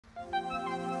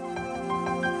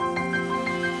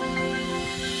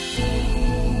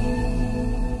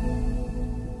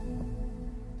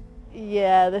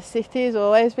Yeah, the city's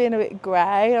always been a bit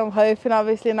grey. I'm hoping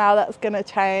obviously now that's going to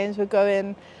change. We're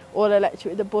going all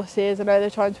electric with the buses. I know they're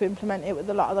trying to implement it with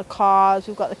a lot of the cars.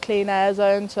 We've got the clean air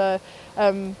zone, so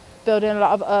building a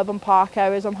lot of urban park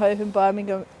areas. I'm hoping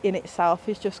Birmingham in itself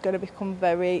is just going to become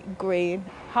very green.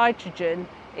 Hydrogen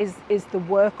is the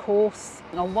workhorse.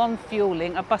 On one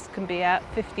fuelling, a bus can be out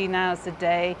 15 hours a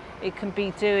day. It can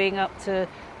be doing up to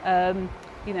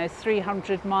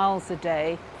 300 miles a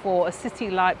day. For a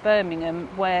city like Birmingham,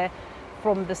 where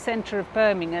from the centre of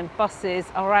Birmingham, buses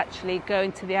are actually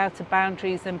going to the outer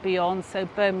boundaries and beyond, so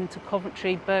Birmingham to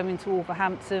Coventry, Birmingham to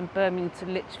Wolverhampton, Birmingham to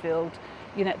Lichfield,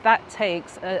 that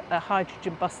takes a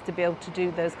hydrogen bus to be able to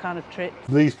do those kind of trips.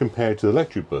 These compared to the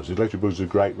electric buses are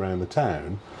great around the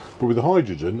town, but with the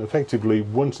hydrogen, effectively,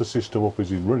 once the system up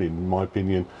is running, in my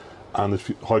opinion, and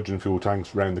the hydrogen fuel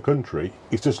tanks around the country,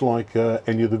 it's just like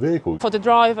any other vehicle. For the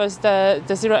drivers, the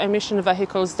zero emission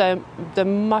vehicles, they're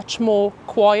much more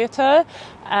quieter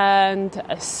and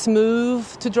smooth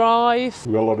to drive.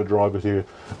 We've got a lot of drivers here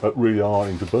that really are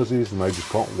into buses and they just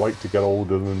can't wait to get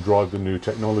older and drive the new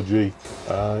technology.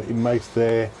 It makes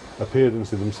their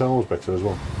appearance of themselves better as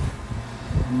well.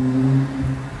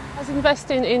 As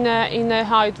investing in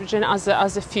hydrogen as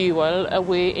a fuel,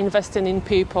 we're investing in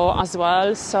people as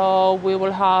well. So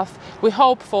we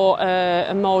hope for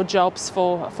more jobs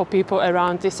for people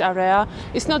around this area.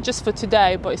 It's not just for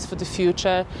today, but it's for the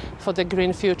future, for the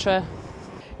green future.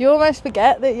 You almost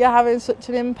forget that you're having such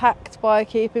an impact by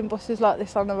keeping buses like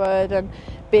this on the road and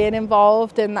being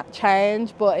involved in that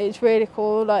change, but it's really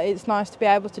cool. Like, it's nice to be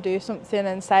able to do something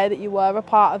and say that you were a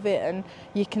part of it and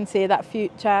you can see that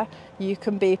future, you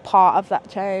can be part of that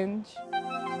change.